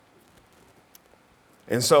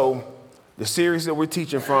And so the series that we're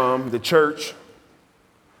teaching from, the church,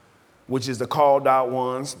 which is the called out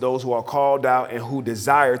ones, those who are called out and who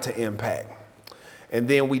desire to impact. And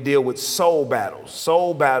then we deal with soul battles.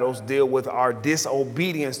 Soul battles deal with our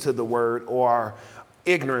disobedience to the word or our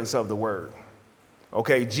ignorance of the word.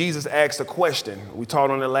 Okay, Jesus asked a question. We taught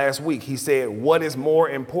on it last week. He said, what is more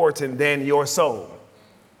important than your soul?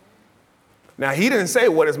 Now, he didn't say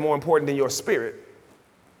what is more important than your spirit.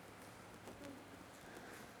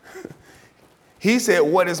 He said,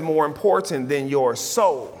 what is more important than your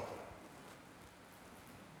soul?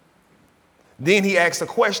 Then he asked a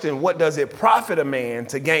question, what does it profit a man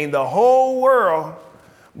to gain the whole world,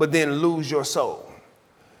 but then lose your soul?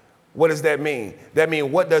 What does that mean? That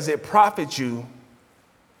means, what does it profit you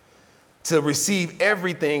to receive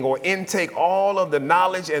everything or intake all of the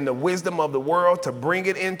knowledge and the wisdom of the world, to bring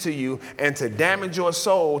it into you and to damage your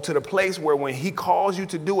soul to the place where when he calls you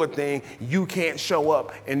to do a thing, you can't show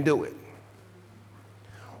up and do it?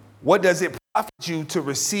 What does it profit you to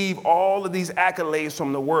receive all of these accolades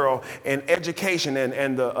from the world and education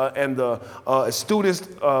and the students,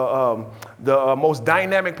 the most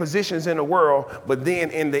dynamic positions in the world, but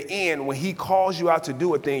then in the end, when he calls you out to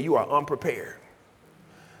do a thing, you are unprepared?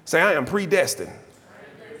 Say, I am predestined.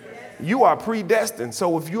 You are predestined.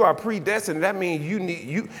 So if you are predestined, that means you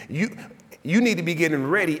need to be getting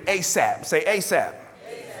ready ASAP. Say ASAP.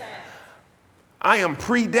 I am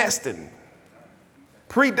predestined.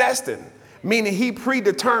 Predestined, meaning he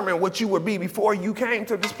predetermined what you would be before you came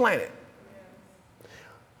to this planet.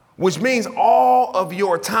 Which means all of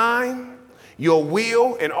your time, your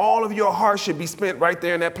will, and all of your heart should be spent right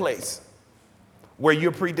there in that place where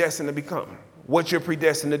you're predestined to become, what you're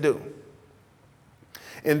predestined to do.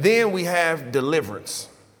 And then we have deliverance.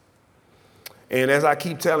 And as I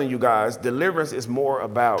keep telling you guys, deliverance is more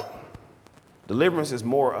about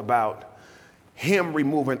him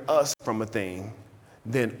removing us from a thing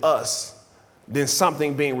than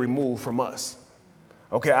something being removed from us.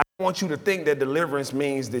 Okay, I don't want you to think that deliverance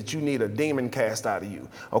means that you need a demon cast out of you.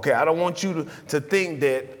 Okay, I don't want you to think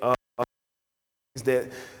that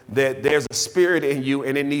there's a spirit in you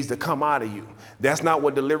and it needs to come out of you. That's not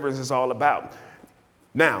what deliverance is all about.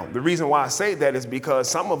 Now, the reason why I say that is because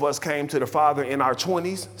some of us came to the Father in our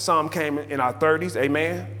 20s, some came in our 30s,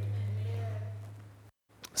 amen?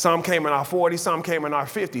 Some came in our 40s, some came in our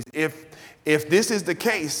 50s. If this is the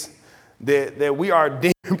case, that we are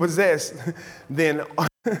demon possessed, then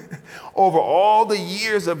over all the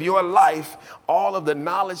years of your life, all of the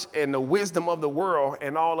knowledge and the wisdom of the world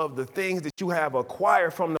and all of the things that you have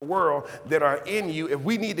acquired from the world that are in you, if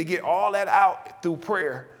we need to get all that out through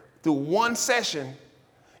prayer, through one session,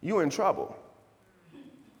 you're in trouble.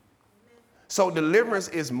 So deliverance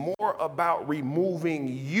is more about removing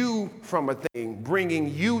you from a thing,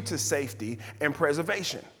 bringing you to safety and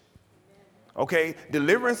preservation. Okay,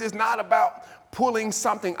 deliverance is not about pulling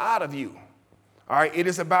something out of you. All right, it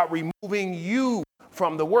is about removing you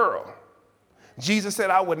from the world. Jesus said,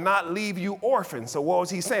 I would not leave you orphans. So what was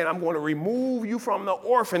he saying? I'm going to remove you from the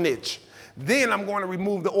orphanage. Then I'm going to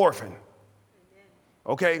remove the orphan.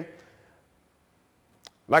 Okay,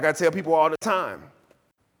 like I tell people all the time,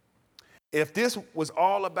 if this was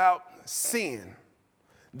all about sin,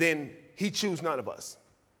 then he chose none of us.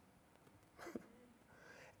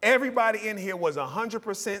 Everybody in here was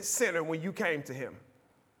 100% sinner when you came to him.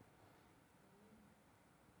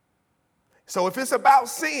 So if it's about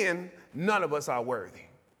sin, none of us are worthy.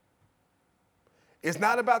 It's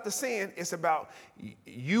not about the sin, it's about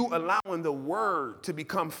you allowing the word to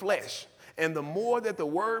become flesh. And the more that the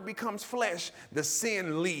word becomes flesh, the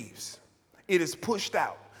sin leaves. It is pushed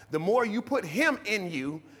out. The more you put him in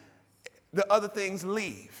you, the other things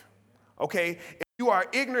leave. Okay? If you are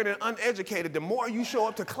ignorant and uneducated, the more you show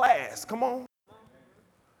up to class, come on.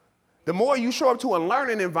 The more you show up to a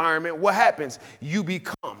learning environment, what happens? You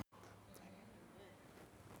become.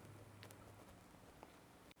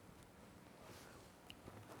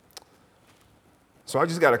 So I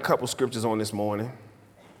just got a couple scriptures on this morning.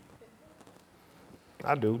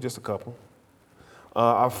 I do, just a couple.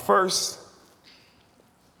 Our first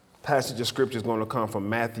passage of scripture is going to come from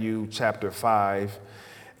Matthew chapter 5.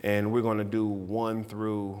 And we're going to do 1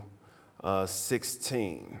 through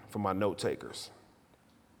 16 for my note takers.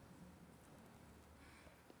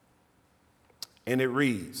 And it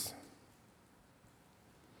reads,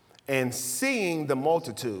 and seeing the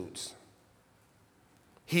multitudes,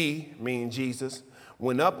 he, meaning Jesus,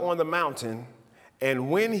 went up on the mountain, and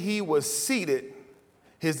when he was seated,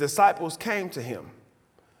 his disciples came to him.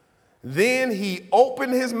 Then he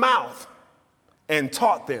opened his mouth and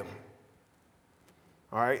taught them.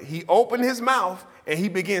 All right. He opened his mouth and he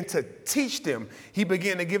began to teach them. He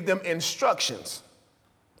began to give them instructions,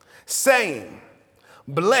 saying,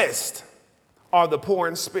 blessed are the poor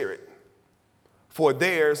in spirit, for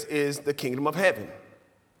theirs is the kingdom of heaven.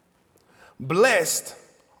 Blessed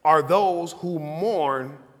are those who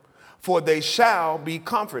mourn, for they shall be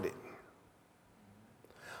comforted.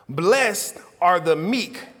 Blessed are the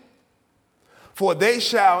meek, for they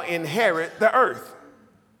shall inherit the earth.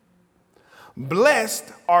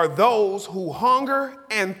 Blessed are those who hunger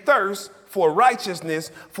and thirst for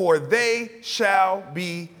righteousness, for they shall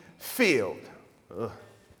be filled. Ugh.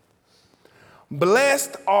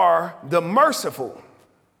 Blessed are the merciful,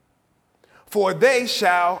 for they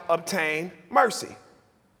shall obtain mercy.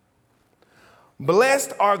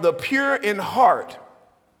 Blessed are the pure in heart,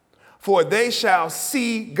 for they shall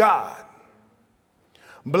see God.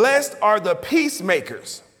 Blessed are the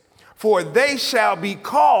peacemakers, for they shall be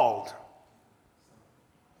called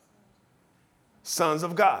sons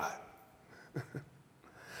of God.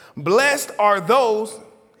 Blessed are those,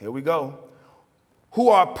 here we go, who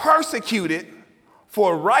are persecuted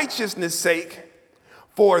for righteousness' sake,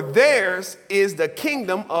 for theirs is the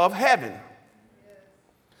kingdom of heaven.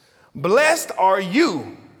 Blessed are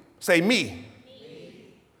you, say me.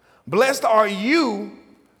 Blessed are you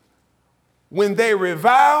when they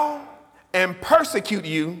revile and persecute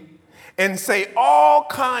you and say all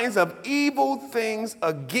kinds of evil things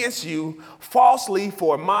against you falsely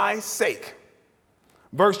for my sake.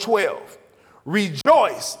 Verse 12,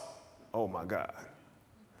 rejoice. Oh my God.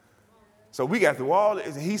 So we got through all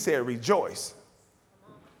this, and he said rejoice.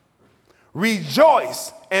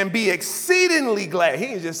 Rejoice and be exceedingly glad. He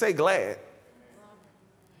didn't just say glad.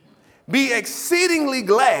 Be exceedingly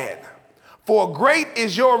glad, for great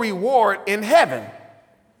is your reward in heaven.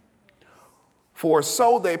 For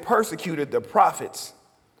so they persecuted the prophets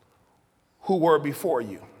who were before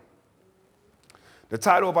you. The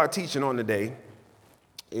title of our teaching on today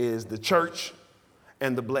is The Church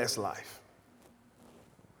and the Blessed Life.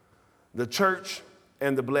 The church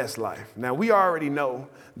and the blessed life. Now, we already know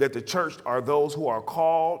that the church are those who are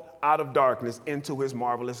called out of darkness into his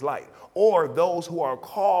marvelous light, or those who are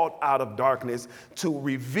called out of darkness to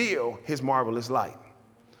reveal his marvelous light.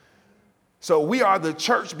 So we are the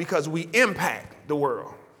church because we impact the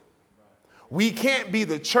world. We can't be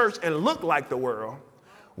the church and look like the world.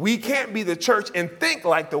 We can't be the church and think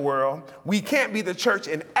like the world. We can't be the church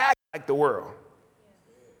and act like the world.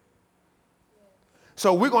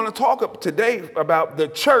 So we're going to talk today about the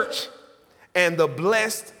church and the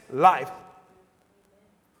blessed life.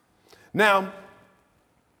 Now,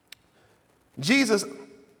 Jesus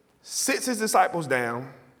sits his disciples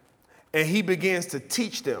down and he begins to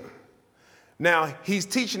teach them. Now, he's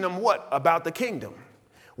teaching them what? About the kingdom.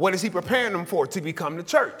 What is he preparing them for? To become the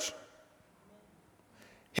church.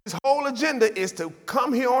 His whole agenda is to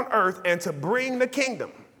come here on earth and to bring the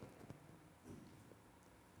kingdom.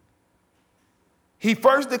 He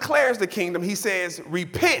first declares the kingdom. He says,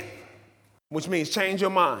 repent, which means change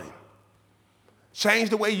your mind.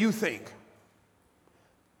 Change the way you think.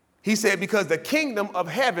 He said, because the kingdom of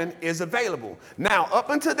heaven is available. Now,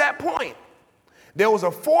 up until that point, there was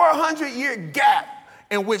a 400-year gap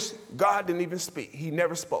in which God didn't even speak. He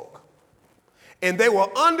never spoke. And they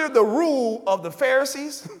were under the rule of the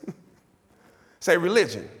Pharisees. Say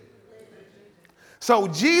religion. So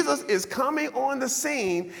Jesus is coming on the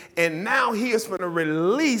scene, and now he is going to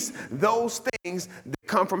release those things that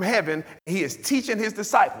come from heaven. He is teaching his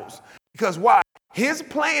disciples. Because why? His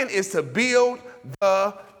plan is to build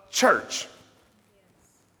the church.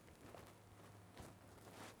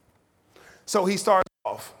 So he starts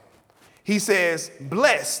off. He says,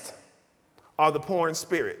 blessed are the poor in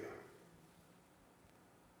spirit.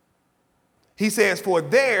 He says, for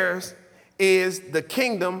theirs is the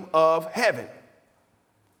kingdom of heaven.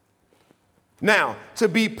 Now, to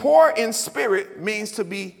be poor in spirit means to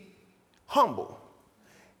be humble.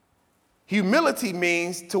 Humility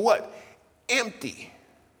means to what? Empty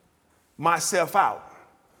myself out.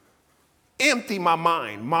 Empty my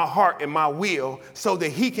mind, my heart, and my will so that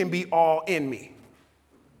he can be all in me.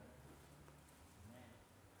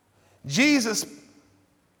 Jesus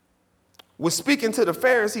was speaking to the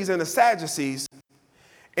Pharisees and the Sadducees,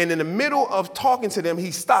 and in the middle of talking to them,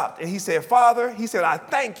 he stopped and he said, Father, he said, I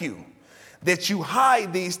thank you that you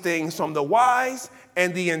hide these things from the wise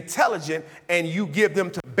and the intelligent, and you give them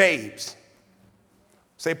to babes.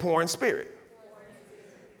 Say poor in spirit.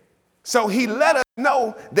 So he let us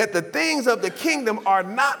know that the things of the kingdom are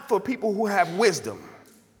not for people who have wisdom,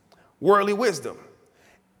 worldly wisdom.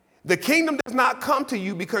 The kingdom does not come to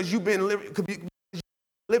you because you've been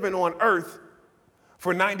living on earth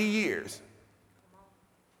for 90 years.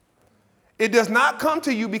 It does not come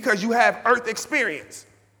to you because you have earth experience.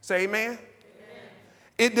 Say amen.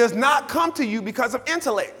 It does not come to you because of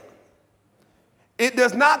intellect. It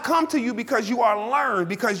does not come to you because you are learned,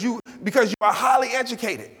 because you are highly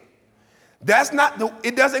educated.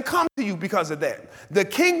 It doesn't come to you because of that. The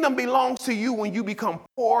kingdom belongs to you when you become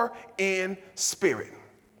poor in spirit.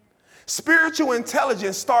 Spiritual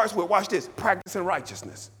intelligence starts with, watch this, practicing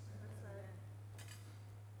righteousness.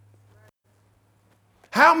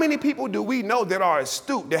 How many people do we know that are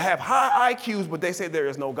astute, that have high IQs, but they say there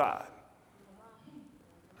is no God?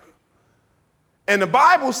 And the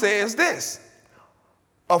Bible says this: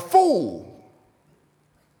 a fool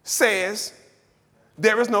says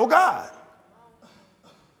there is no God.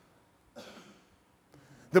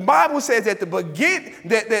 The Bible says that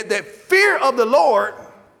that fear of the Lord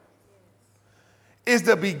is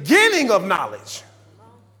the beginning of knowledge.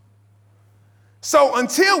 So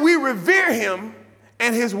until we revere him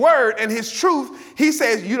and his word and his truth, he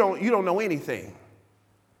says you don't know anything.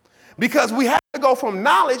 Because we have to go from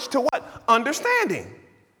knowledge to what? Understanding.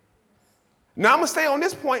 Now I'm going to stay on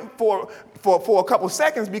this point for a couple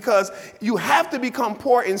seconds, because you have to become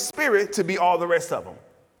poor in spirit to be all the rest of them.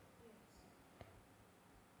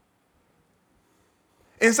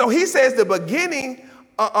 And so he says the beginning,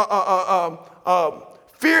 the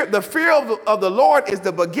fear of the Lord is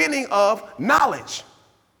the beginning of knowledge.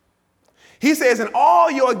 He says, in all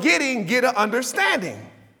you're getting, get an understanding.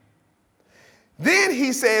 Then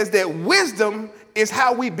he says that wisdom is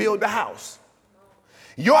how we build the house.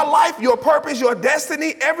 Your life, your purpose, your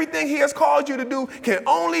destiny, everything he has called you to do can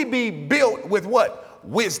only be built with what?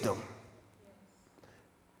 Wisdom.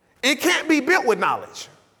 It can't be built with knowledge.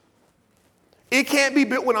 It can't be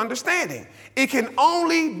built with understanding. It can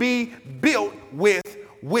only be built with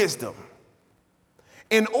wisdom.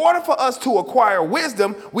 In order for us to acquire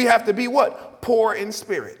wisdom, we have to be what? Poor in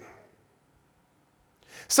spirit.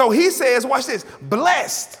 So he says, watch this,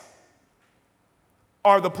 blessed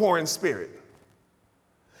are the poor in spirit.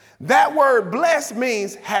 That word blessed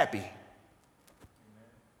means happy.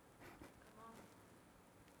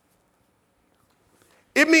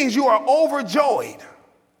 It means you are overjoyed.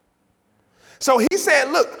 So he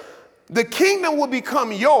said, look, the kingdom will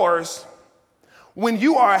become yours when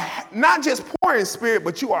you are not just poor in spirit,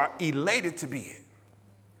 but you are elated to be it.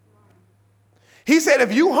 He said,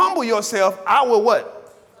 if you humble yourself, I will what?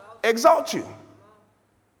 Exalt you.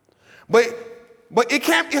 But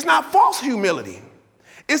it's not false humility.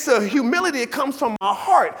 It's a humility that comes from my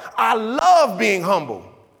heart. I love being humble.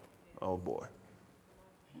 Oh boy.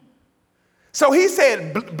 So he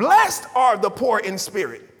said, blessed are the poor in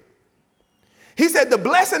spirit. He said the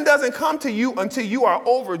blessing doesn't come to you until you are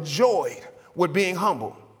overjoyed with being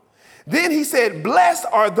humble. Then he said, blessed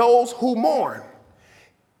are those who mourn.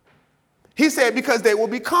 He said, because they will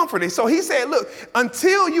be comforted. So he said, look,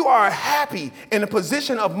 until you are happy in a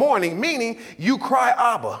position of mourning, meaning you cry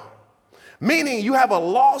Abba, meaning you have a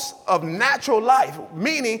loss of natural life,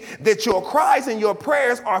 meaning that your cries and your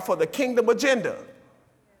prayers are for the kingdom agenda.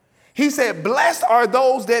 He said, blessed are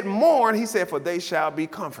those that mourn. He said, for they shall be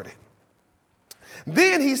comforted.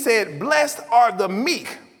 Then he said, blessed are the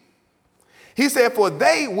meek. He said, for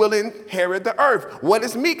they will inherit the earth. What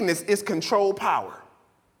is meekness? It's control power.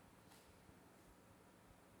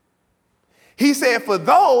 He said, for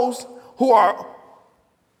those who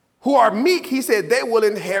are meek, he said, they will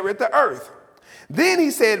inherit the earth. Then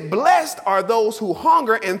he said, blessed are those who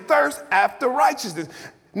hunger and thirst after righteousness.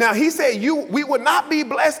 Now he said, we would not be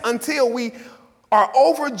blessed until we are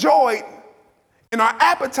overjoyed and our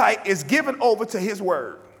appetite is given over to his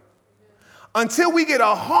word. Until we get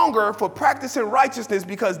a hunger for practicing righteousness,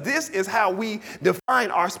 because this is how we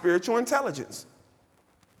define our spiritual intelligence.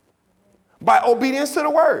 By obedience to the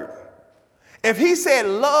word. If he said,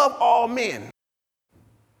 love all men,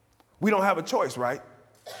 we don't have a choice, right?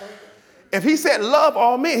 If he said, love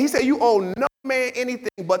all men, he said, you owe no man anything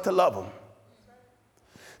but to love him.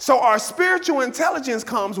 So our spiritual intelligence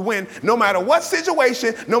comes when no matter what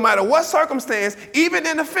situation, no matter what circumstance, even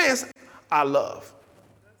in offense, I love.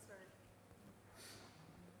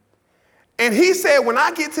 And he said, when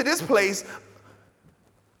I get to this place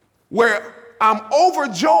where I'm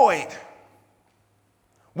overjoyed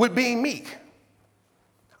with being meek,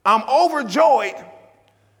 I'm overjoyed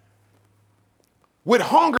with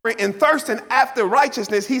hungering and thirsting after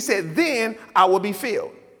righteousness, he said, then I will be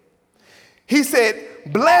filled. He said,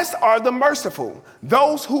 blessed are the merciful,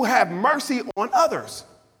 those who have mercy on others.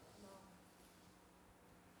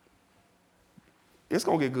 It's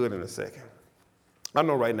going to get good in a second. I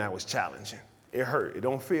know right now it's challenging. It hurt. It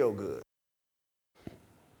don't feel good.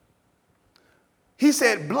 He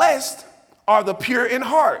said, blessed are the pure in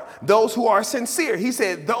heart, those who are sincere. He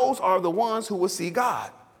said, those are the ones who will see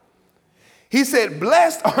God. He said,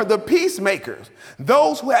 blessed are the peacemakers,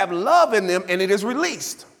 those who have love in them and it is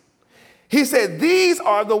released. He said, these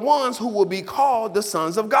are the ones who will be called the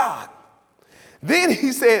sons of God. Then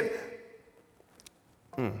he said,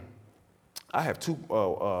 I have two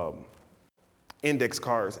index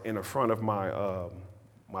cards in the front of my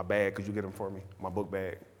bag. Could you get them for me? My book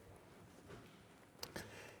bag.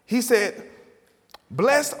 He said,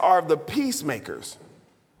 blessed are the peacemakers,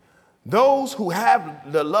 those who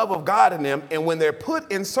have the love of God in them, and when they're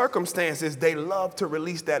put in circumstances, they love to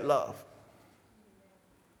release that love.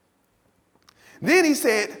 Then he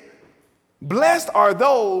said, blessed are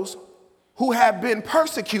those who have been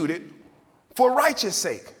persecuted for righteous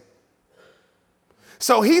sake.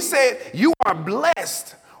 So he said, you are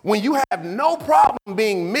blessed when you have no problem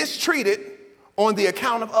being mistreated on the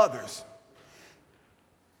account of others.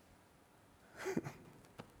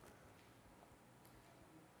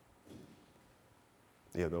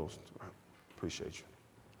 Yeah, those. Appreciate you.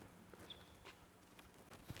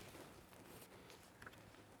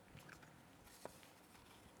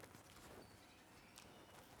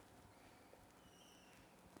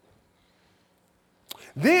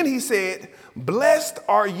 Then he said, blessed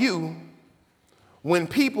are you when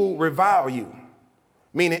people revile you,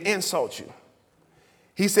 meaning insult you.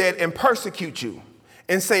 He said, and persecute you,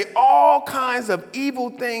 and say all kinds of evil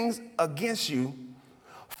things against you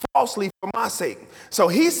falsely for my sake. So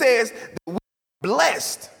he says that we're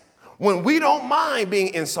blessed when we don't mind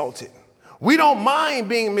being insulted. We don't mind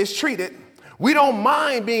being mistreated. We don't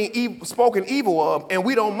mind being spoken evil of, and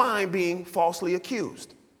we don't mind being falsely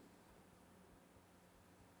accused.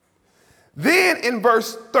 Then in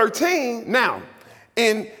verse 13, now,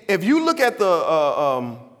 and if you look at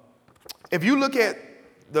the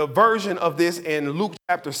version of this in Luke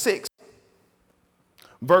chapter 6,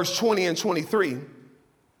 verse 20 and 23,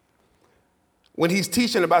 when he's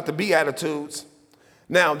teaching about the Beatitudes.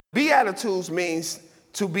 Now, Beatitudes means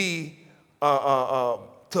to be, to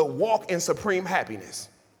walk in supreme happiness,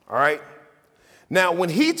 all right? Now, when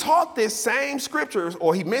he taught this same scriptures,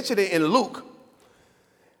 or he mentioned it in Luke,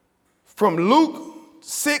 from Luke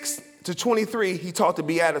 6 to 23, he taught the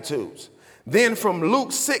Beatitudes. Then from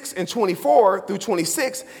Luke 6 and 24 through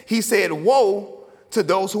 26, he said, woe to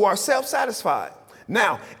those who are self-satisfied.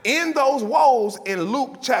 Now, in those woes in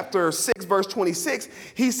Luke chapter 6, verse 26,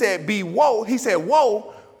 he said, woe. He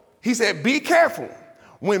said, be careful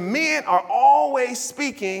when men are always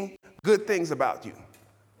speaking good things about you.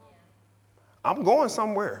 I'm going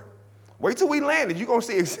somewhere. Wait till we landed. You're going to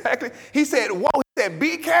see exactly. He said, woe. He said,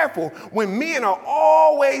 be careful when men are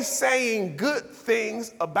always saying good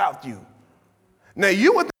things about you. Now,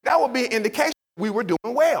 you would think that would be an indication we were doing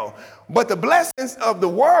well. But the blessings of the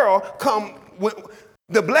world come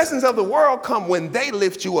when they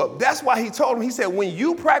lift you up. That's why he told him, he said, when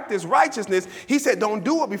you practice righteousness, he said, don't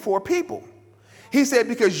do it before people. He said,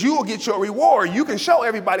 because you will get your reward. You can show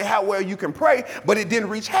everybody how well you can pray, but it didn't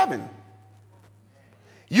reach heaven.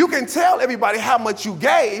 You can tell everybody how much you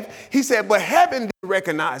gave. He said, but heaven didn't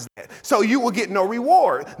recognize that. So you will get no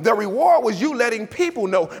reward. The reward was you letting people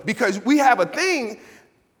know, because we have a thing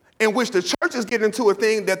in which the church is getting into a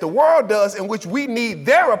thing that the world does, in which we need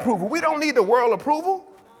their approval. We don't need the world approval.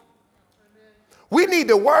 We need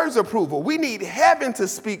the word's approval. We need heaven to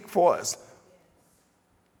speak for us.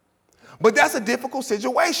 But that's a difficult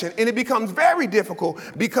situation, and it becomes very difficult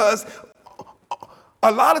because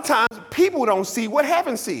a lot of times people don't see what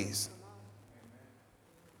heaven sees.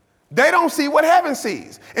 They don't see what heaven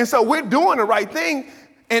sees. And so we're doing the right thing,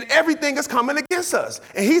 and everything is coming against us.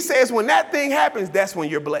 And he says when that thing happens, that's when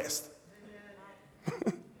you're blessed.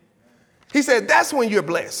 He said that's when you're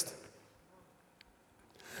blessed.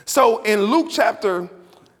 So in Luke chapter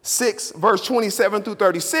 6, verse 27 through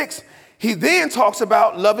 36, he then talks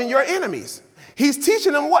about loving your enemies. He's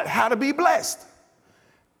teaching them what? How to be blessed.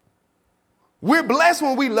 We're blessed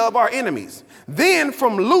when we love our enemies. Then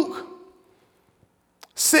from Luke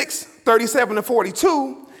 6, 37 to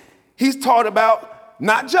 42, he's taught about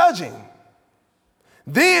not judging.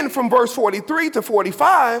 Then from verse 43 to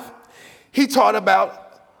 45, he taught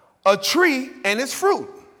about a tree and its fruit.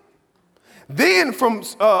 Then from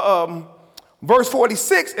verse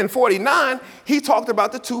 46 and 49, he talked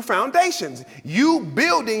about the two foundations. You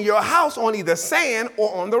building your house on either sand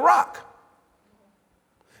or on the rock.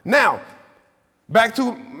 Now, back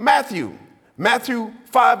to Matthew. Matthew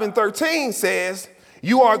 5 and 13 says,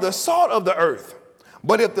 you are the salt of the earth.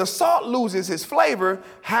 But if the salt loses its flavor,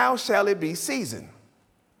 how shall it be seasoned?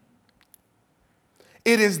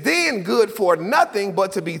 It is then good for nothing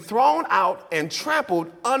but to be thrown out and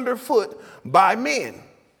trampled underfoot by men.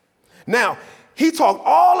 Now, he talked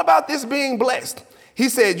all about this being blessed. He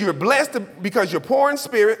said, you're blessed because you're poor in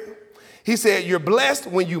spirit. He said, you're blessed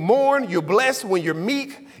when you mourn. You're blessed when you're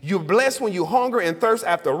meek. You're blessed when you hunger and thirst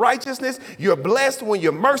after righteousness. You're blessed when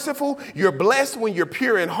you're merciful. You're blessed when you're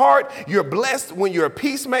pure in heart. You're blessed when you're a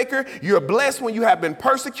peacemaker. You're blessed when you have been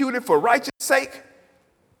persecuted for righteous sake.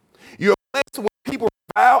 You're blessed when people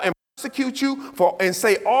revile and persecute you and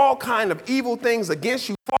say all kind of evil things against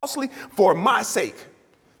you falsely for my sake.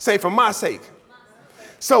 Say, for my sake.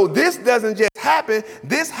 So this doesn't just happen.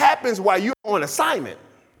 This happens while you're on assignment.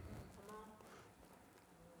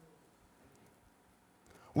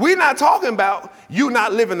 We're not talking about you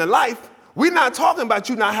not living the life. We're not talking about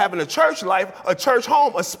you not having a church life, a church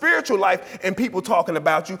home, a spiritual life, and people talking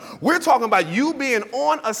about you. We're talking about you being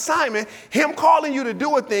on assignment, him calling you to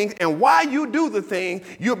do a thing, and while you do the thing,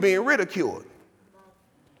 you're being ridiculed.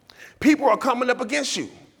 People are coming up against you.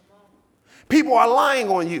 People are lying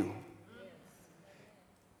on you.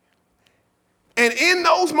 And in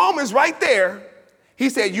those moments right there, he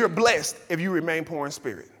said, you're blessed if you remain poor in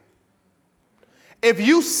spirit. If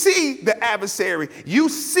you see the adversary, you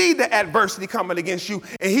see the adversity coming against you.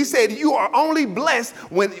 And he said, you are only blessed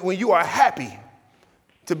when you are happy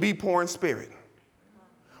to be poor in spirit.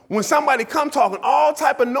 When somebody come talking all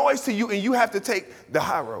type of noise to you and you have to take the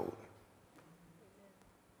high road.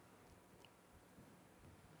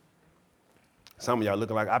 Some of y'all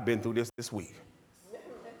looking like I've been through this week.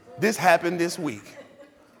 This happened this week.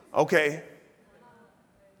 Okay.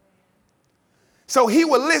 So he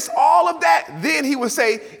would list all of that. Then he would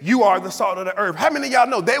say, you are the salt of the earth. How many of y'all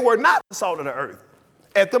know they were not the salt of the earth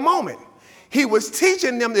at the moment? He was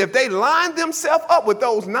teaching them that if they lined themselves up with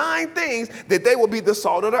those 9 things, that they would be the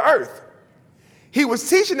salt of the earth. He was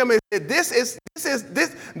teaching them that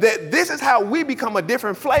this is how we become a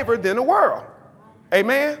different flavor than the world.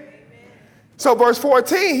 Amen. So verse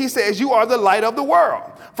 14, he says, you are the light of the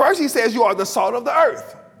world. First, he says you are the salt of the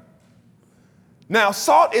earth. Now,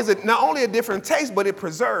 salt is not only a different taste, but it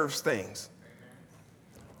preserves things.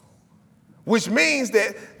 Which means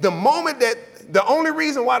that the moment that the only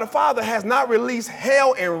reason why the Father has not released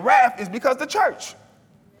hell and wrath is because the church.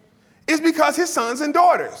 It's because his sons and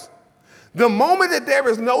daughters. The moment that there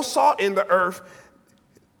is no salt in the earth,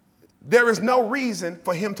 there is no reason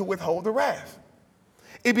for him to withhold the wrath.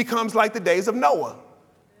 It becomes like the days of Noah.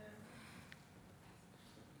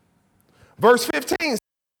 Verse 14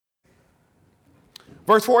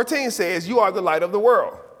 says, you are the light of the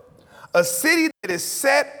world. A city that is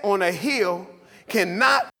set on a hill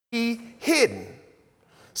cannot be hidden.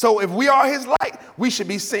 So if we are his light, we should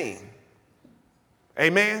be seen.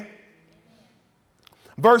 Amen.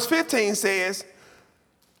 Verse 15 says,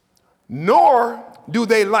 nor do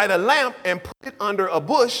they light a lamp and put it under a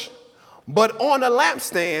bush, but on a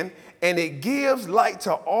lampstand, and it gives light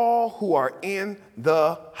to all who are in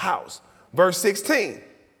the house. Verse 16,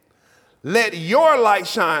 let your light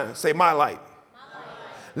shine. Say, my light.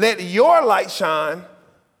 Let your light shine.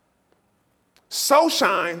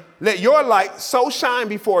 Let your light so shine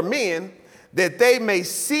before men that they may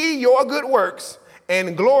see your good works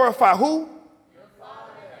and glorify who? Your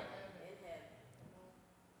Father in heaven.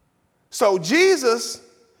 So Jesus,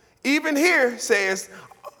 even here, says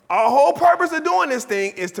our whole purpose of doing this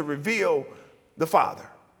thing is to reveal the Father.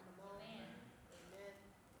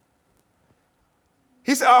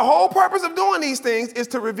 He said, our whole purpose of doing these things is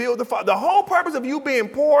to reveal the Father. The whole purpose of you being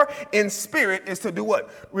poor in spirit is to do what?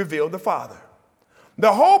 Reveal the Father.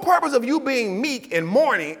 The whole purpose of you being meek and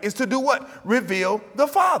mourning is to do what? Reveal the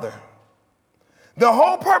Father. The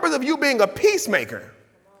whole purpose of you being a peacemaker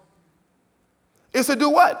is to do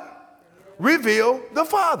what? Reveal the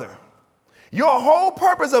Father. Your whole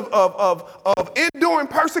purpose of enduring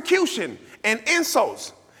persecution and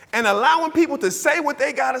insults and allowing people to say what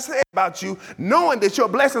they got to say about you, knowing that your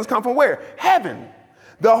blessings come from where? Heaven.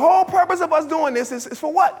 The whole purpose of us doing this is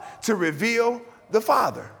for what? To reveal the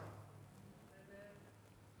Father.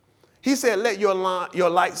 He said, let your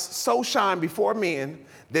light so shine before men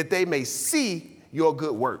that they may see your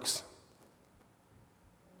good works.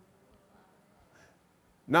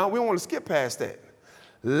 Now, we want to skip past that.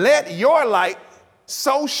 Let your light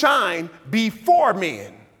so shine before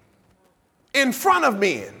men, in front of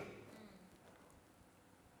men.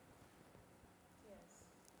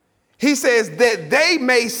 He says that they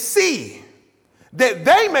may see,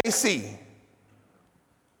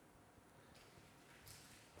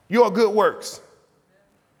 your good works.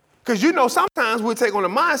 Because you know, sometimes we take on the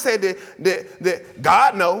mindset that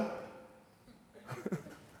God know.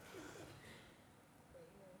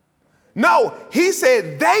 No, he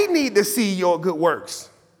said they need to see your good works.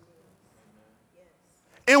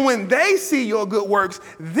 And when they see your good works,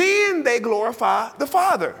 then they glorify the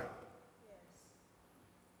Father.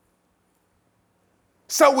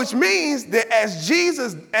 So which means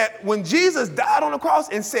that when Jesus died on the cross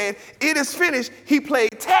and said, it is finished, he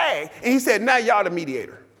played tag. And he said, now y'all the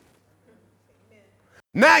mediator.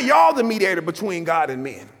 Now y'all the mediator between God and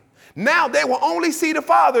men. Now they will only see the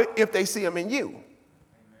Father if they see him in you.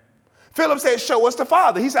 Philip said, show us the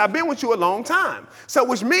Father. He said, I've been with you a long time. So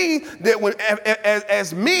which means that when,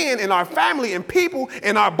 as men in our family and people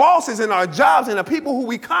and our bosses and our jobs and the people who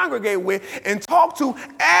we congregate with and talk to,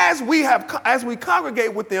 as we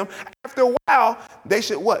congregate with them, after a while, they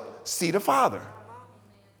should what? See the Father.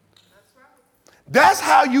 That's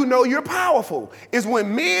how you know you're powerful, is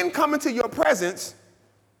when men come into your presence,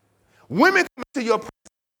 women come into your presence,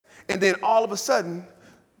 and then all of a sudden,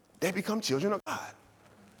 they become children of God.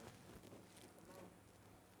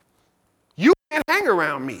 You can't hang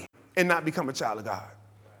around me and not become a child of God.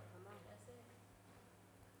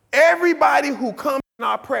 Everybody who comes in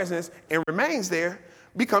our presence and remains there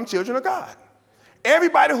become children of God.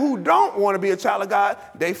 Everybody who don't want to be a child of God,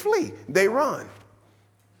 they flee, they run.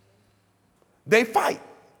 They fight,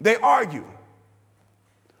 they argue.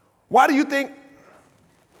 Why do you think?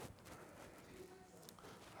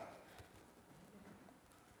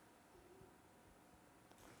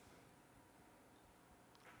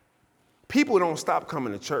 People don't stop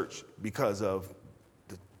coming to church because of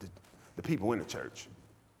the people in the church.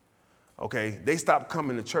 Okay? They stop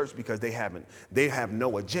coming to church because they have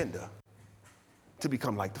no agenda to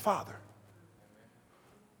become like the Father.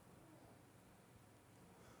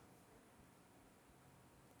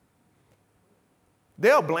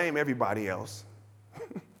 They'll blame everybody else.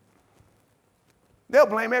 They'll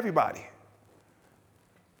blame everybody.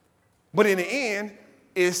 But in the end,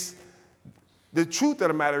 the truth of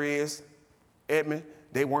the matter is, Edmund,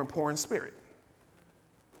 they weren't poor in spirit.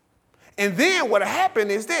 And then what happened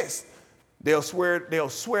is this. They'll swear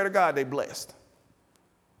to God they blessed.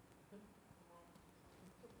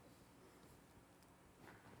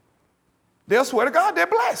 They'll swear to God they're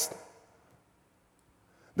blessed.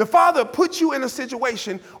 The Father puts you in a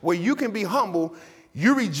situation where you can be humble.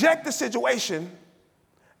 You reject the situation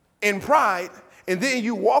in pride, and then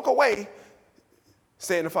you walk away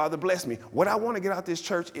saying, the Father bless me. What I want to get out this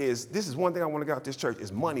church is one thing I want to get out this church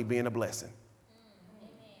is money being a blessing.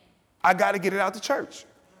 I got to get it out the church.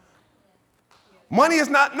 Money is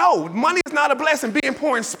not a blessing. Being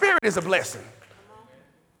poor in spirit is a blessing.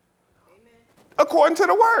 According to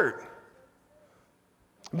the word.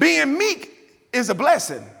 Being meek is a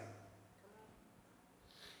blessing.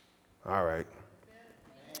 All right.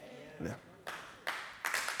 Now.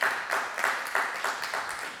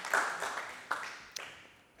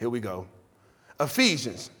 Here we go.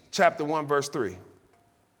 Ephesians chapter 1, verse 3.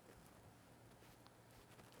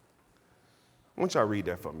 I want y'all to read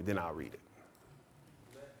that for me, then I'll read it.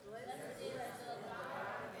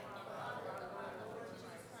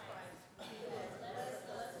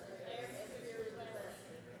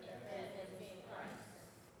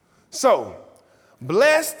 So,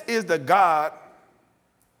 blessed is the God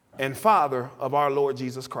and Father of our Lord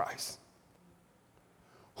Jesus Christ,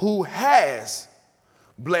 who has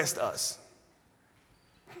blessed us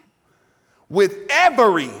with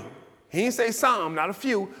every, he didn't say some, not a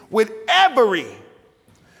few, with every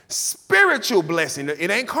spiritual blessing. It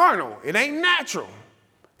ain't carnal, it ain't natural,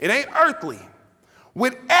 it ain't earthly.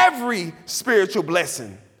 With every spiritual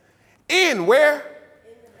blessing. In where?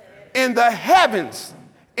 In the heavens.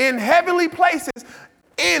 In heavenly places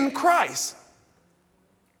in Christ.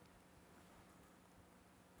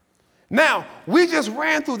 Now, we just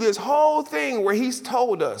ran through this whole thing where he's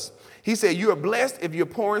told us. He said, you are blessed if you're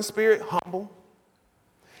poor in spirit, humble.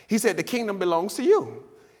 He said, the kingdom belongs to you.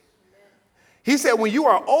 He said, when you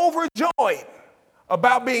are overjoyed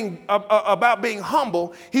about being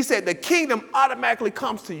humble, he said, the kingdom automatically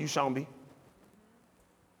comes to you, Shambi.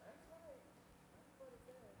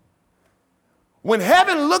 When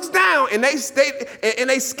heaven looks down and they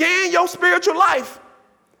scan your spiritual life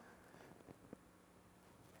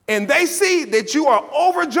and they see that you are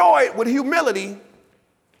overjoyed with humility,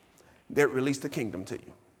 they release the kingdom to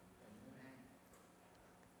you.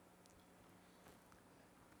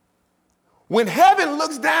 When heaven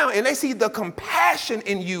looks down and they see the compassion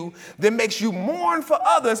in you that makes you mourn for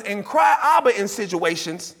others and cry Abba in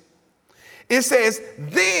situations, it says,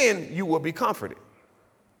 then you will be comforted.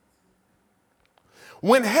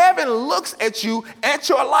 When heaven looks at you, at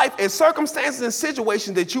your life, at circumstances and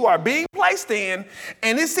situations that you are being placed in,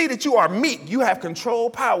 and they see that you are meek, you have control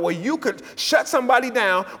power, where you could shut somebody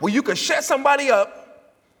down, where you could shut somebody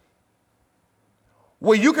up,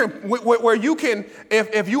 where you can,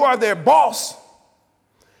 if you are their boss,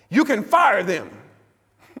 you can fire them.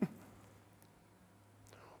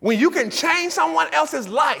 When you can change someone else's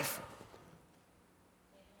life,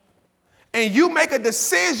 and you make a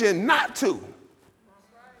decision not to.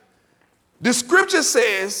 The scripture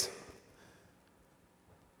says,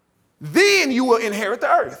 then you will inherit the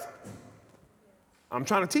earth. I'm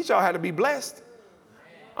trying to teach y'all how to be blessed.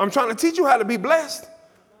 I'm trying to teach you how to be blessed.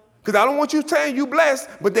 Because I don't want you saying you blessed,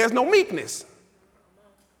 but there's no meekness.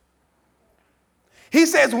 He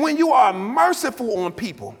says, when you are merciful on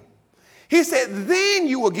people, he said, then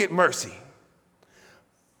you will get mercy.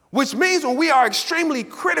 Which means when we are extremely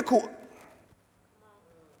critical,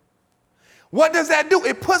 what does that do?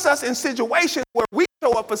 It puts us in situations where we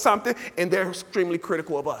show up for something and they're extremely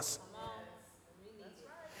critical of us.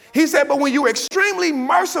 He said, but when you're extremely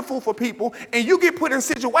merciful for people and you get put in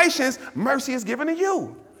situations, mercy is given to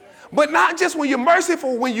you. But not just when you're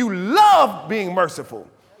merciful, when you love being merciful.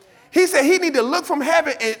 He said he need to look from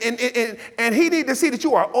heaven and he need to see that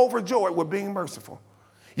you are overjoyed with being merciful.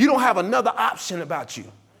 You don't have another option about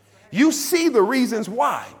you. You see the reasons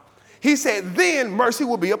why. He said, then mercy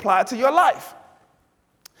will be applied to your life.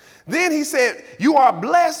 Then he said, you are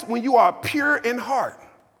blessed when you are pure in heart.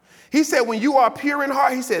 He said, when you are pure in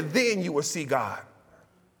heart, he said, then you will see God.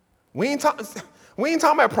 We ain't talking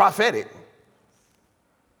about prophetic.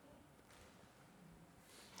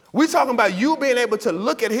 We're talking about you being able to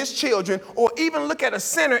look at his children or even look at a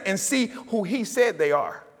sinner and see who he said they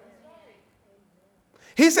are.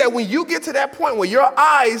 He said, when you get to that point where your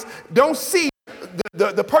eyes don't see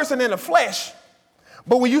the person in the flesh,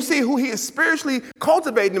 but when you see who he is spiritually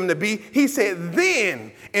cultivating them to be, he said,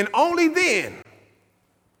 then and only then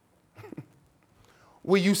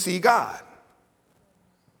will you see God.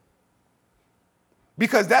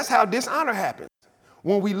 Because that's how dishonor happens.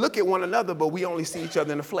 When we look at one another, but we only see each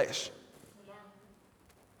other in the flesh.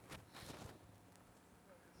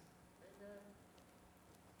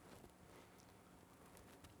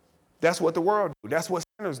 That's what the world do. That's what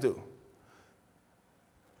sinners do.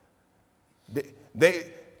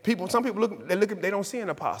 Some people look, they don't see an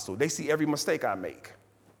apostle. They see every mistake I make.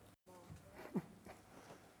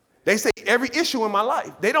 They say every issue in my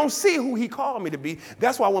life. They don't see who he called me to be.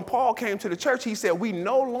 That's why when Paul came to the church, he said, we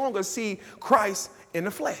no longer see Christ in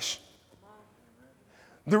the flesh.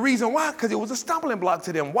 The reason why, because it was a stumbling block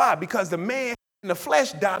to them. Why? Because the man in the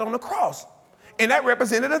flesh died on the cross. And that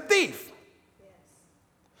represented a thief.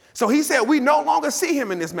 So he said, we no longer see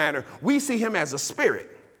him in this manner. We see him as a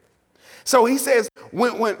spirit. So he says,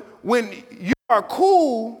 when you are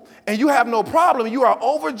cool and you have no problem, you are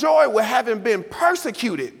overjoyed with having been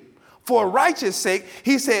persecuted for righteous sake,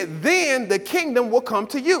 he said, then the kingdom will come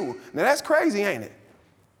to you. Now that's crazy, ain't it?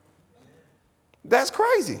 That's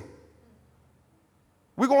crazy.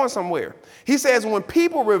 We're going somewhere. He says, when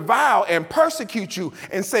people revile and persecute you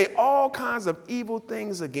and say all kinds of evil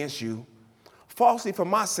things against you, falsely for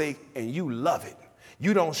my sake, and you love it.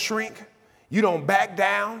 You don't shrink. You don't back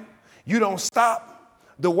down. You don't stop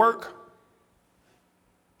the work.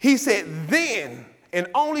 He said, then and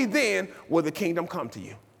only then will the kingdom come to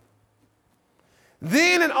you.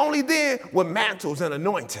 Then and only then will mantles and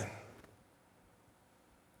anointing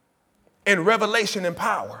and revelation and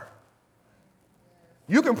power.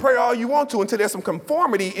 You can pray all you want to until there's some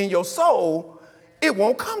conformity in your soul, it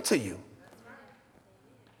won't come to you.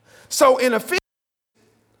 So in Ephesians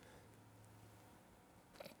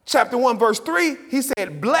chapter 1, verse 3, he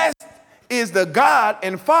said, blessed is the God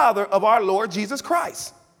and Father of our Lord Jesus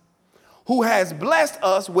Christ, who has blessed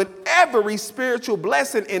us with every spiritual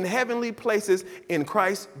blessing in heavenly places in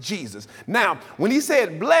Christ Jesus. Now, when he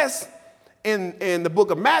said blessed in the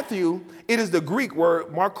book of Matthew, it is the Greek word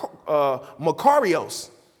makarios,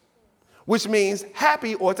 which means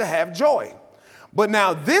happy or to have joy. But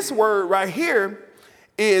now this word right here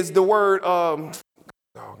is the word, I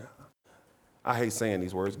hate saying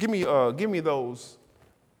these words. Give me those.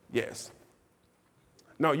 Yes.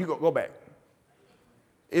 No, you go back.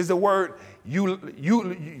 Is the word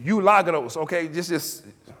eulogos, okay?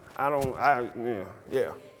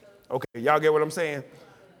 Yeah. Okay, y'all get what I'm saying?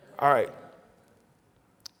 All right.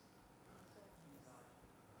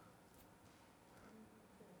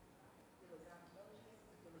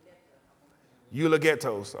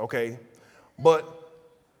 Eulogetos, okay? But,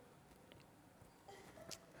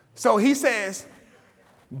 so he says,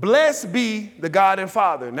 blessed be the God and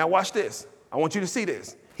Father. Now watch this. I want you to see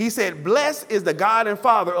this. he said, blessed is the God and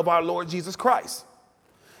Father of our Lord Jesus Christ.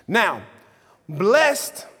 Now,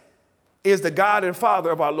 blessed is the God and Father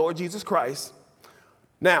of our Lord Jesus Christ.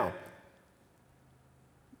 Now,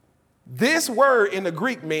 this word in the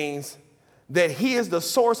Greek means that he is the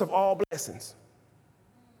source of all blessings.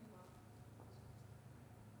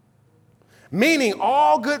 Meaning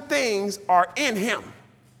all good things are in him.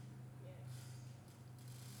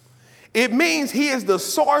 It means he is the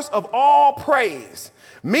source of all praise.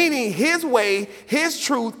 Meaning his way, his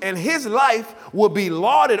truth, and his life will be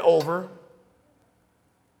lauded over.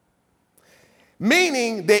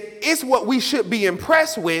 Meaning that it's what we should be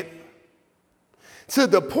impressed with to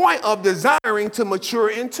the point of desiring to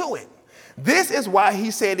mature into it. This is why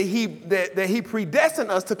he said that he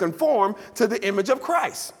predestined us to conform to the image of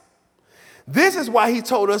Christ. This is why he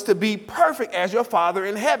told us to be perfect as your Father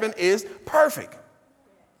in heaven is perfect.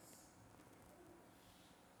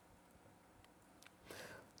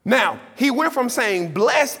 Now, he went from saying,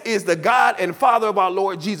 blessed is the God and Father of our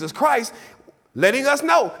Lord Jesus Christ, letting us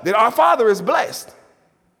know that our Father is blessed.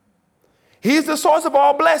 He's the source of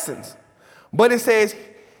all blessings. But it says,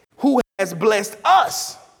 who has blessed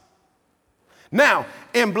us. Now,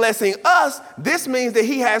 in blessing us, this means that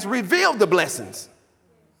he has revealed the blessings.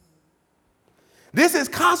 This is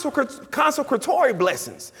consecratory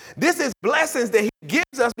blessings. This is blessings that he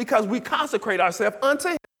gives us because we consecrate ourselves unto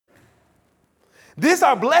him. These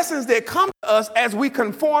are blessings that come to us as we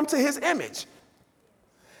conform to his image.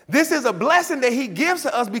 This is a blessing that he gives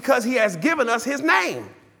to us because he has given us his name.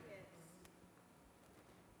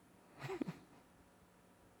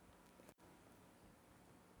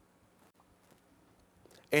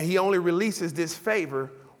 And he only releases this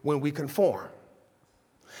favor when we conform.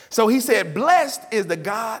 So he said, blessed is the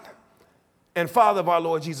God and Father of our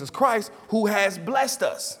Lord Jesus Christ, who has blessed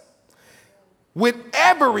us with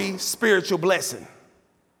every spiritual blessing.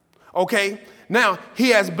 Okay? Now,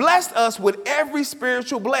 he has blessed us with every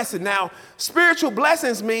spiritual blessing. Now, spiritual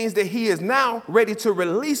blessings means that he is now ready to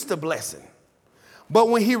release the blessing. But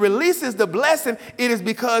when he releases the blessing, it is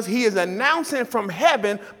because he is announcing from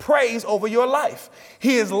heaven praise over your life.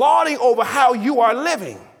 He is lauding over how you are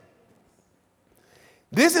living.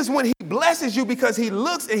 This is when he blesses you because he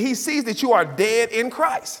looks and he sees that you are dead in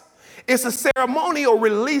Christ. It's a ceremonial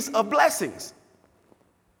release of blessings.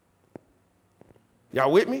 Y'all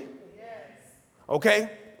with me? Yes. Okay.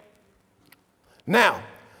 Now,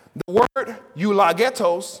 the word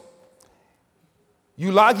eulogetos,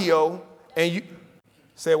 eulogio, and you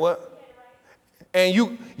say what? And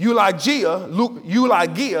eulogia,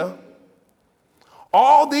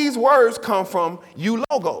 all these words come from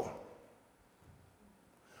eulogo,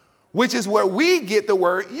 which is where we get the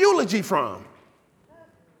word eulogy from.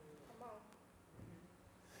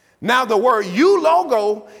 Now the word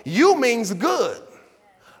eulogo, you means good.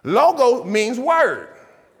 Logo means word.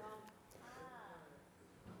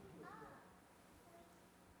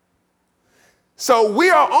 So we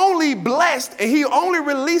are only blessed, and he only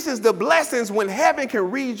releases the blessings when heaven can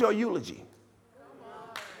read your eulogy.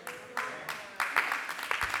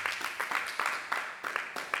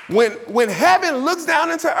 When heaven looks down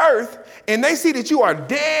into earth and they see that you are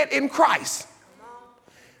dead in Christ,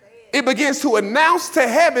 it begins to announce to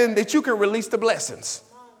heaven that you can release the blessings.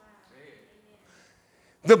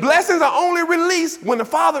 The blessings are only released when the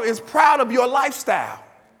Father is proud of your lifestyle.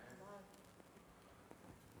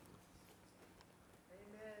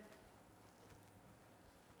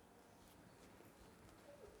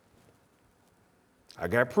 I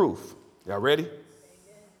got proof. Y'all ready?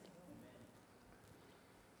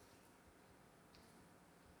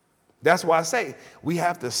 That's why I say we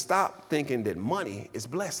have to stop thinking that money is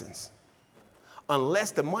blessings.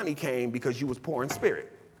 Unless the money came because you was poor in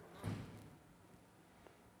spirit.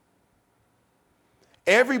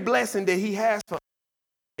 Every blessing that he has for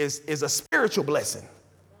us is a spiritual blessing.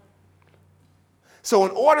 So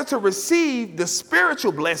in order to receive the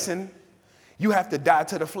spiritual blessing, you have to die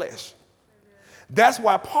to the flesh. That's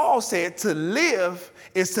why Paul said to live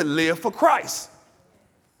is to live for Christ.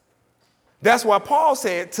 That's why Paul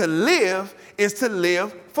said to live is to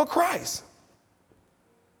live for Christ.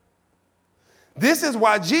 This is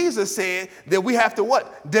why Jesus said that we have to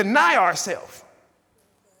what? Deny ourselves.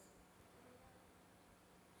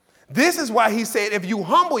 This is why he said, if you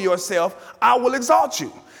humble yourself, I will exalt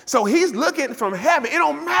you. So he's looking from heaven. It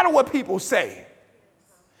don't matter what people say.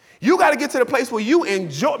 You got to get to the place where you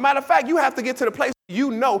enjoy. Matter of fact, you have to get to the place where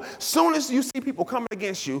you know, soon as you see people coming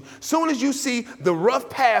against you, soon as you see the rough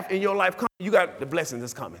path in your life coming, you got the blessing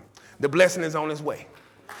that's coming. The blessing is on its way.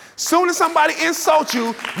 Soon as somebody insults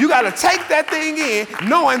you, you got to take that thing in,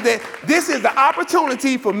 knowing that this is the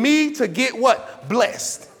opportunity for me to get what?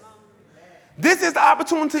 Blessed. This is the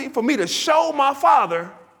opportunity for me to show my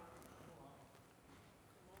Father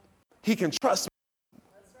he can trust me.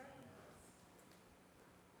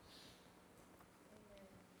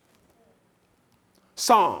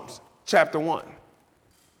 Psalms chapter 1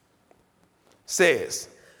 says,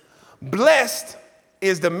 blessed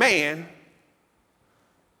is the man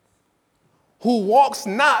who walks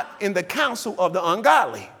not in the counsel of the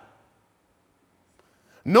ungodly,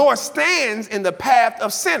 nor stands in the path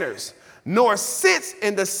of sinners, nor sits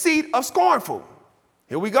in the seat of scornful.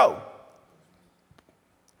 Here we go.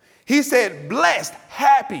 He said, blessed,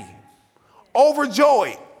 happy,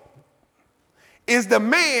 overjoyed is the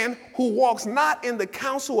man who walks not in the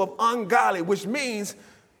counsel of ungodly, which means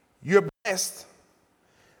you're blessed.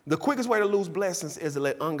 The quickest way to lose blessings is to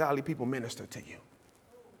let ungodly people minister to you.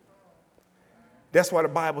 That's why the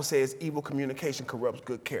Bible says evil communication corrupts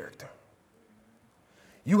good character.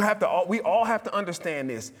 We all have to understand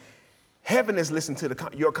this. Heaven is listening to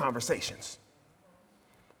your conversations.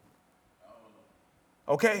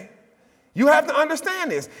 Okay? You have to understand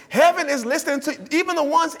this. Heaven is listening to even the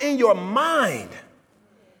ones in your mind.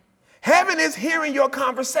 Heaven is hearing your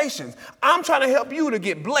conversations. I'm trying to help you to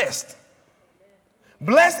get blessed.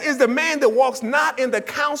 Blessed is the man that walks not in the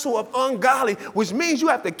counsel of ungodly, which means you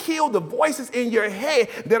have to kill the voices in your head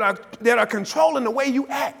that are controlling the way you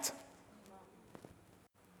act.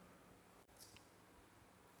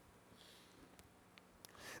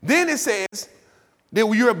 Then it says that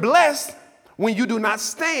you're blessed when you do not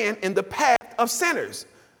stand in the path of sinners.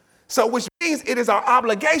 So which means it is our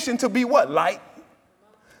obligation to be what? Light,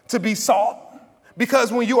 to be salt.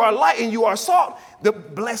 Because when you are light and you are salt, the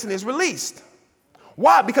blessing is released.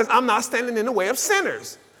 Why? Because I'm not standing in the way of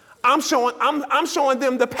sinners. I'm showing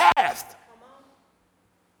them the path.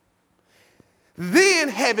 Then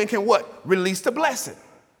heaven can what? Release the blessing.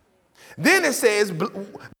 Then it says,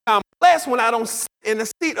 I'm blessed when I don't sit in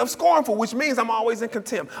the seat of scornful, which means I'm always in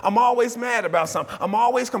contempt. I'm always mad about something. I'm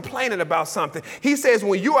always complaining about something. He says,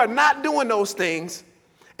 when you are not doing those things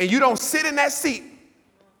and you don't sit in that seat,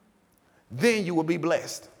 then you will be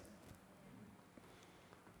blessed.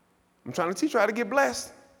 I'm trying to teach you how to get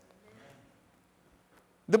blessed.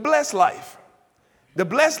 The blessed life. The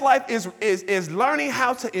blessed life is learning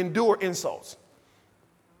how to endure insults.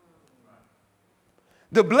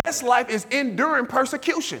 The blessed life is enduring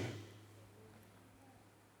persecution.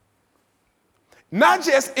 Not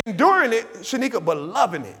just enduring it, Shanika, but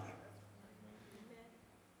loving it.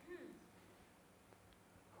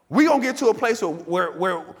 We're going to get to a place where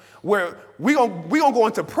we're going to go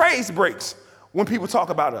into praise breaks when people talk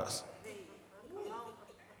about us.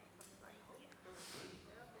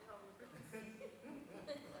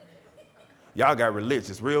 Y'all got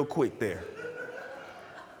religious real quick there.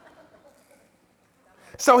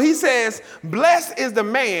 So he says, blessed is the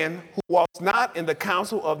man who walks not in the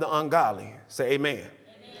counsel of the ungodly. Say amen. Amen.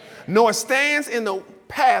 Nor stands in the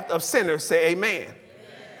path of sinners. Say amen. Amen.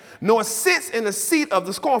 Nor sits in the seat of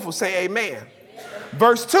the scornful. Say amen. Amen.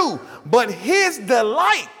 Verse 2, but his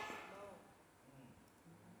delight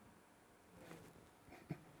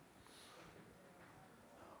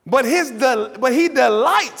but he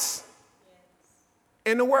delights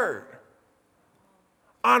in the word.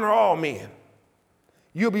 Honor all men.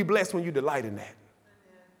 You'll be blessed when you delight in that.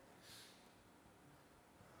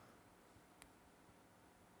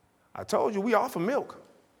 I told you we offer milk.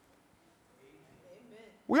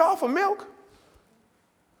 We offer milk.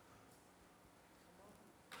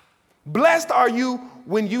 Blessed are you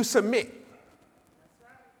when you submit.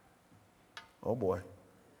 Oh boy.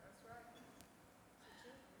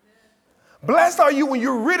 Blessed are you when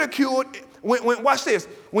you're ridiculed. Watch this.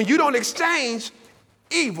 When you don't exchange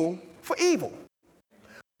evil for evil.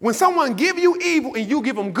 When someone give you evil and you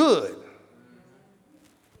give them good,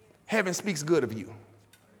 heaven speaks good of you.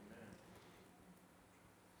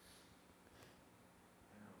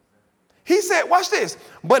 He said, watch this,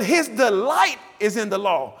 but his delight is in the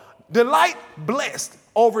law. Delight, blessed,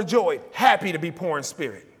 overjoyed, happy to be poor in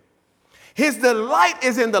spirit. His delight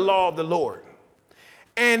is in the law of the Lord.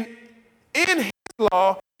 And in his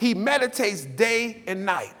law, he meditates day and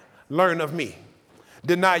night. Learn of me.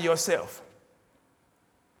 Deny yourself.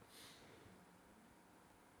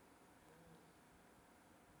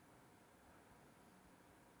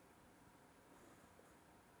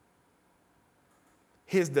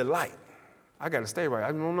 His delight. I got to stay right.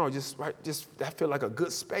 I don't know, just I feel like a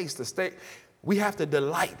good space to stay. We have to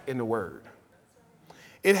delight in the word.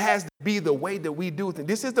 It has to be the way that we do things.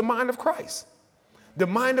 This is the mind of Christ. The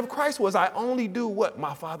mind of Christ was, I only do what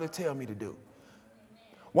my Father tell me to do.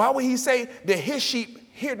 Why would he say that his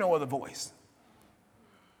sheep hear no other voice?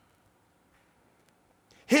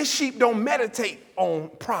 His sheep don't meditate on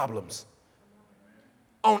problems,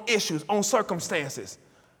 on issues, on circumstances,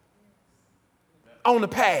 on the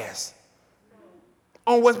past,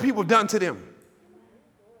 on what people done to them.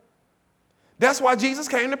 That's why Jesus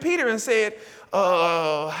came to Peter and said,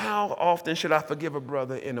 how often should I forgive a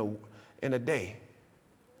brother in a day?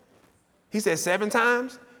 He said 7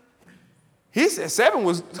 times. He said 7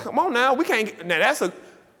 was, come on now, we can't get, now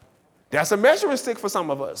that's a measuring stick for some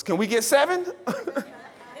of us. Can we get 7?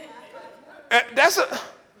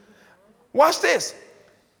 Watch this.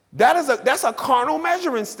 That's a carnal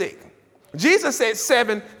measuring stick. Jesus said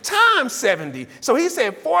 7 times 70. So he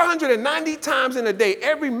said 490 times in a day,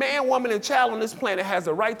 every man, woman, and child on this planet has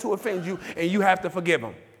the right to offend you, and you have to forgive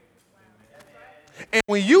them. And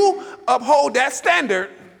when you uphold that standard,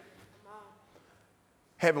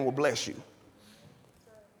 heaven will bless you.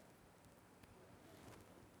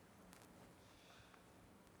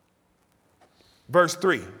 Verse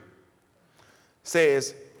 3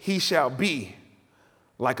 says, he shall be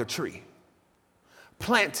like a tree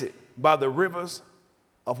planted by the rivers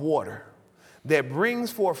of water that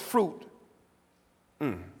brings forth fruit,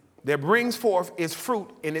 that brings forth its fruit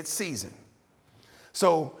in its season.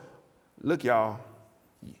 So look, y'all,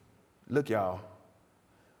 you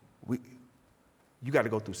got to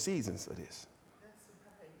go through seasons of this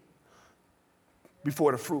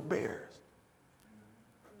before the fruit bears.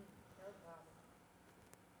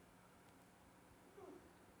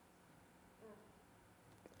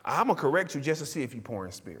 I'm going to correct you just to see if you pour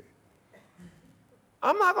in spirit.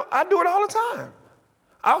 I do it all the time.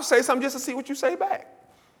 I'll say something just to see what you say back.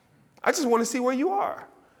 I just want to see where you are.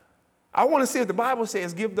 I want to see if the Bible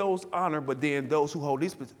says give those honor, but then those who hold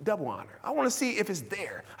these double honor. I want to see if it's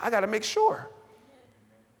there. I got to make sure.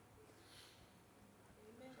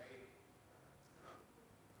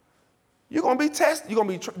 You're going to be tested.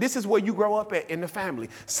 This is where you grow up at in the family.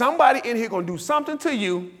 Somebody in here going to do something to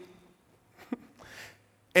you.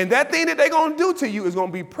 And that thing that they're going to do to you is going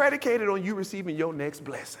to be predicated on you receiving your next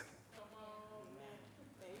blessing.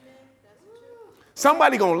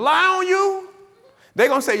 Somebody going to lie on you. They're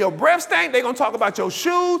going to say your breath stank. They're going to talk about your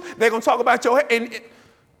shoes. They're going to talk about your hair.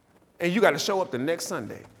 And you got to show up the next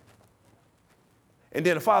Sunday. And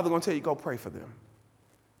then the Father going to tell you, go pray for them.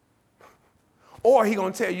 Or he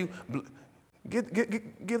going to tell you,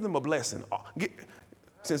 give them a blessing.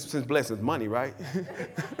 Since blessing is money, right?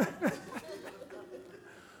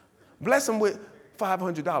 Bless them with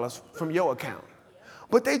 $500 from your account.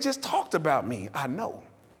 But they just talked about me. I know.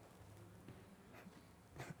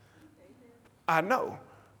 I know.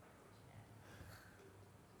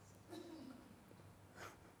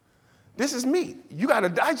 This is meat. You got to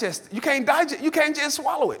digest. You can't digest. You can't just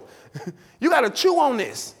swallow it. You got to chew on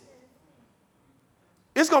this.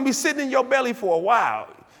 It's going to be sitting in your belly for a while.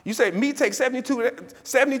 You say meat takes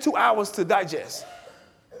 72 hours to digest.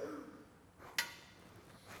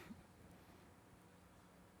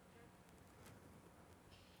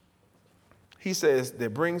 He says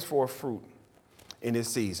that brings forth fruit in its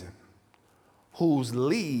season, whose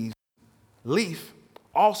leaf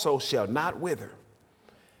also shall not wither,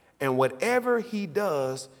 and whatever he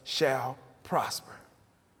does shall prosper.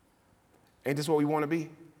 Ain't this what we want to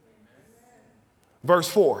be? Verse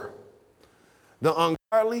 4, the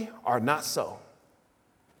ungodly are not so,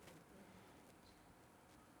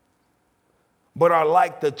 but are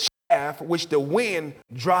like the chaff which the wind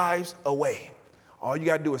drives away. All you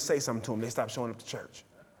got to do is say something to them. They stop showing up to church.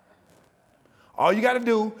 All you got to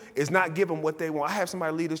do is not give them what they want. I have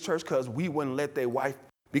somebody lead this church because we wouldn't let their wife,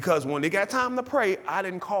 because when they got time to pray, I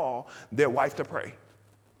didn't call their wife to pray.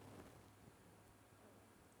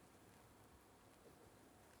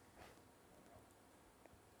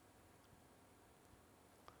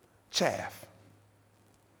 Chaff.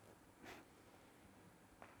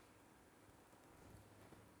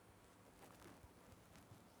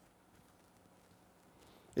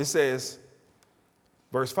 It says,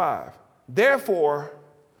 verse 5, therefore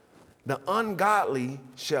the ungodly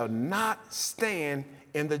shall not stand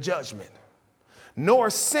in the judgment, nor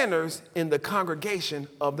sinners in the congregation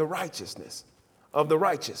of the righteous.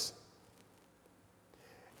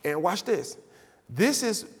 And watch this. This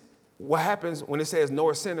is what happens when it says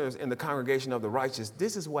nor sinners in the congregation of the righteous.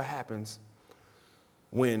 This is what happens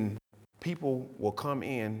when people will come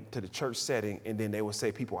in to the church setting and then they will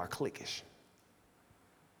say people are cliquish.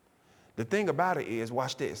 The thing about it is,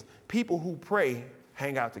 watch this, people who pray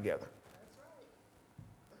hang out together.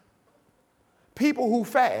 People who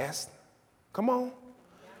fast, come on,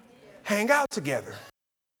 hang out together.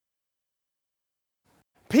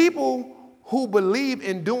 People who believe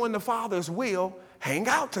in doing the Father's will hang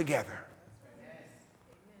out together.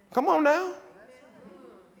 Come on now.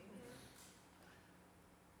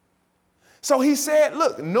 So he said,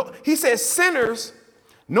 look, no, he said sinners,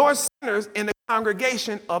 nor sinners in the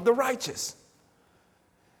congregation of the righteous.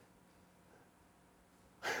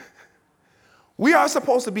 We are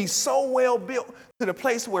supposed to be so well built to the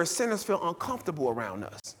place where sinners feel uncomfortable around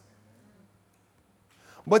us.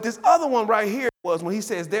 But this other one right here was when he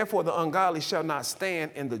says, therefore the ungodly shall not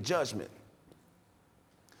stand in the judgment.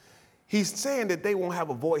 He's saying that they won't have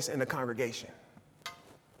a voice in the congregation.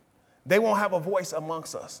 They won't have a voice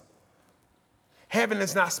amongst us. Heaven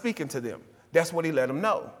is not speaking to them. That's what he let them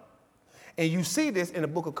know. And you see this in the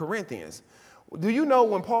book of Corinthians. Do you know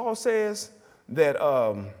when Paul says that,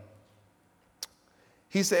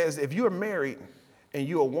 he says, if you're married and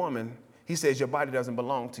you're a woman, he says your body doesn't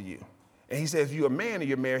belong to you. And he says, if you're a man and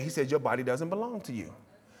you're married, he says your body doesn't belong to you.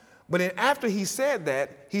 But then after he said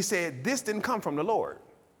that, he said, this didn't come from the Lord.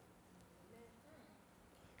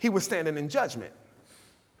 He was standing in judgment.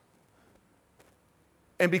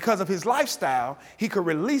 And because of his lifestyle, he could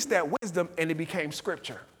release that wisdom and it became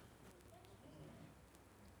scripture.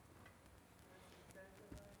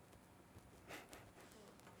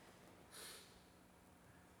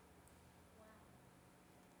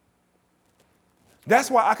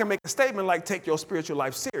 That's why I can make a statement like, take your spiritual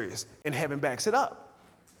life serious, and heaven backs it up.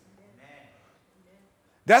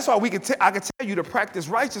 That's why I can tell you to practice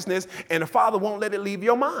righteousness, and the Father won't let it leave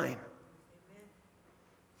your mind.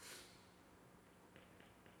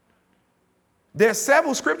 There's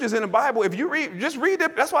several scriptures in the Bible. If you read, just read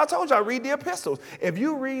it. That's why I told you I read the epistles. If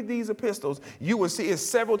you read these epistles, you will see it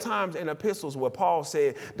several times in epistles where Paul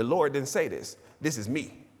said, the Lord didn't say this. This is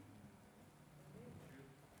me.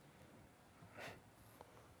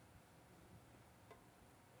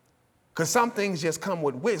 Because some things just come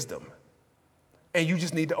with wisdom, and you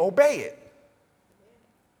just need to obey it.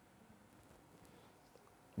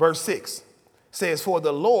 Verse 6 says, for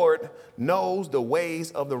the Lord knows the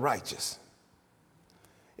ways of the righteous.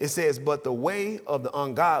 It says, but the way of the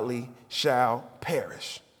ungodly shall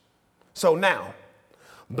perish. So now,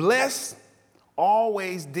 blessed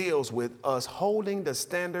always deals with us holding the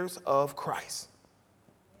standards of Christ.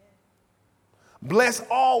 Blessed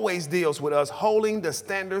always deals with us holding the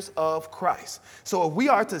standards of Christ. So if we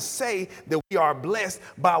are to say that we are blessed,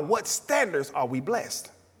 by what standards are we blessed?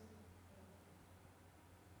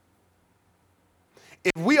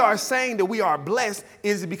 If we are saying that we are blessed,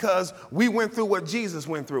 is it because we went through what Jesus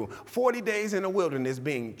went through? 40 days in the wilderness,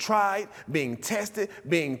 being tried, being tested,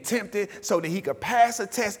 being tempted, so that he could pass a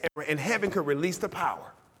test and heaven could release the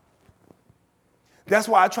power. That's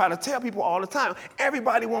why I try to tell people all the time,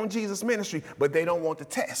 everybody wants Jesus' ministry, but they don't want the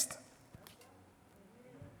test.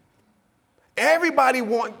 Everybody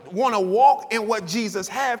want to walk in what Jesus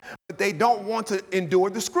had, but they don't want to endure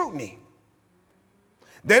the scrutiny.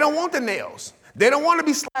 They don't want the nails. They don't want to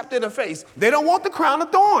be slapped in the face. They don't want the crown of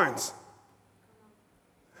thorns.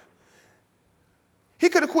 He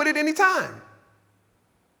could have quit at any time.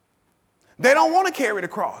 They don't want to carry the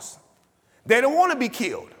cross. They don't want to be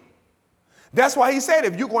killed. That's why he said,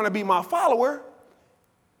 if you're going to be my follower,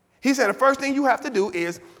 he said the first thing you have to do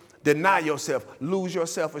is deny yourself, lose your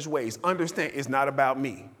selfish ways. Understand it's not about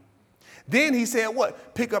me. Then he said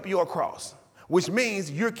what? Pick up your cross, which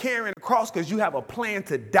means you're carrying the cross because you have a plan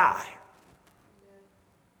to die.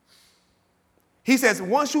 He says,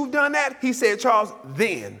 once you've done that, he said, Charles,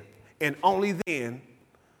 then and only then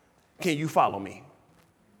can you follow me.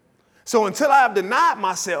 So until I have denied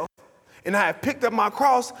myself and I have picked up my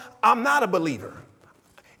cross, I'm not a believer.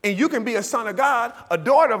 And you can be a son of God, a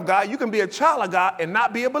daughter of God. You can be a child of God and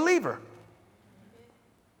not be a believer.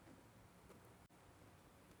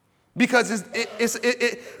 Because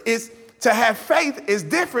it's to have faith is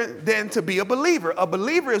different than to be a believer. A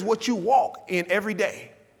believer is what you walk in every day.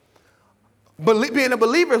 Being a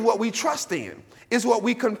believer is what we trust in. It's what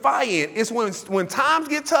we confide in. It's when times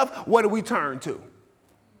get tough, what do we turn to?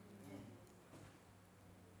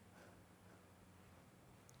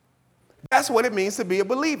 That's what it means to be a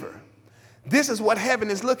believer. This is what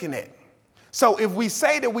heaven is looking at. So if we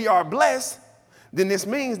say that we are blessed, then this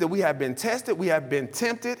means that we have been tested, we have been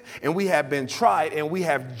tempted, and we have been tried, and we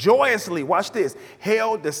have joyously, watch this,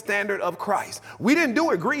 held the standard of Christ. We didn't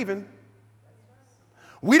do it grieving.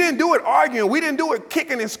 We didn't do it arguing. We didn't do it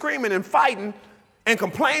kicking and screaming and fighting and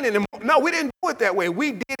complaining. No, we didn't do it that way.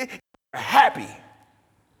 We did it happy.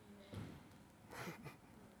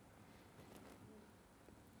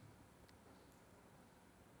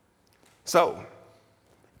 So,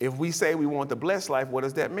 if we say we want the blessed life, what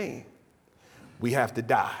does that mean? We have to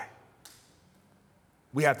die.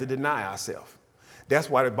 We have to deny ourselves. That's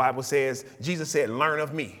why the Bible says, Jesus said, learn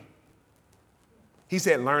of me. He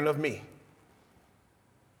said, learn of me.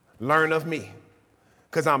 Learn of me.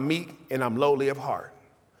 because I'm meek and I'm lowly of heart.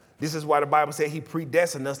 This is why the Bible said he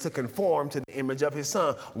predestined us to conform to the image of his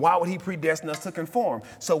son. Why would he predestine us to conform?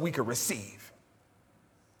 So we could receive.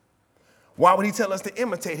 Why would he tell us to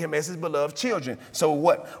imitate him as his beloved children? So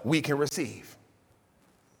what? We can receive.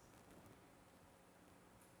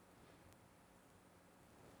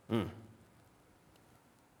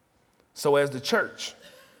 So as the church,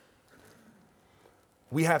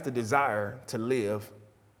 we have to desire to live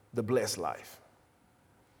the blessed life.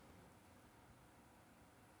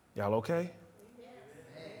 Y'all okay?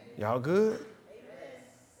 Y'all good?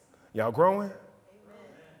 Y'all growing?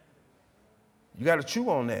 You got to chew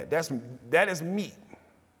on that. That is meat.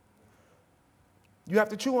 You have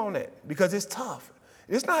to chew on that because it's tough.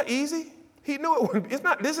 It's not easy. He knew it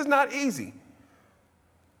would. This is not easy.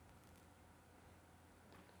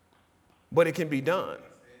 But it can be done.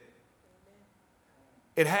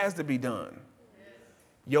 It has to be done.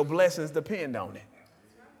 Your blessings depend on it.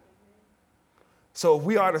 So if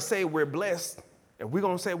we are to say we're blessed, if we're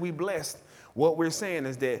going to say we're blessed, what we're saying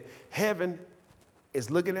is that heaven is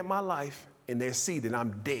looking at my life and they see that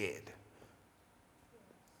I'm dead.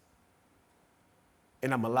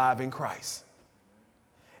 And I'm alive in Christ.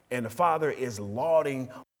 And the Father is lauding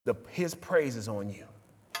his praises on you.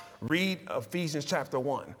 Read Ephesians chapter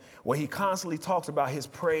 1, where he constantly talks about his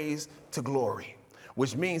praise to glory,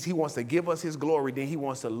 which means he wants to give us his glory, then he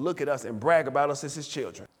wants to look at us and brag about us as his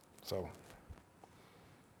children. So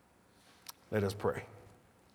let us pray.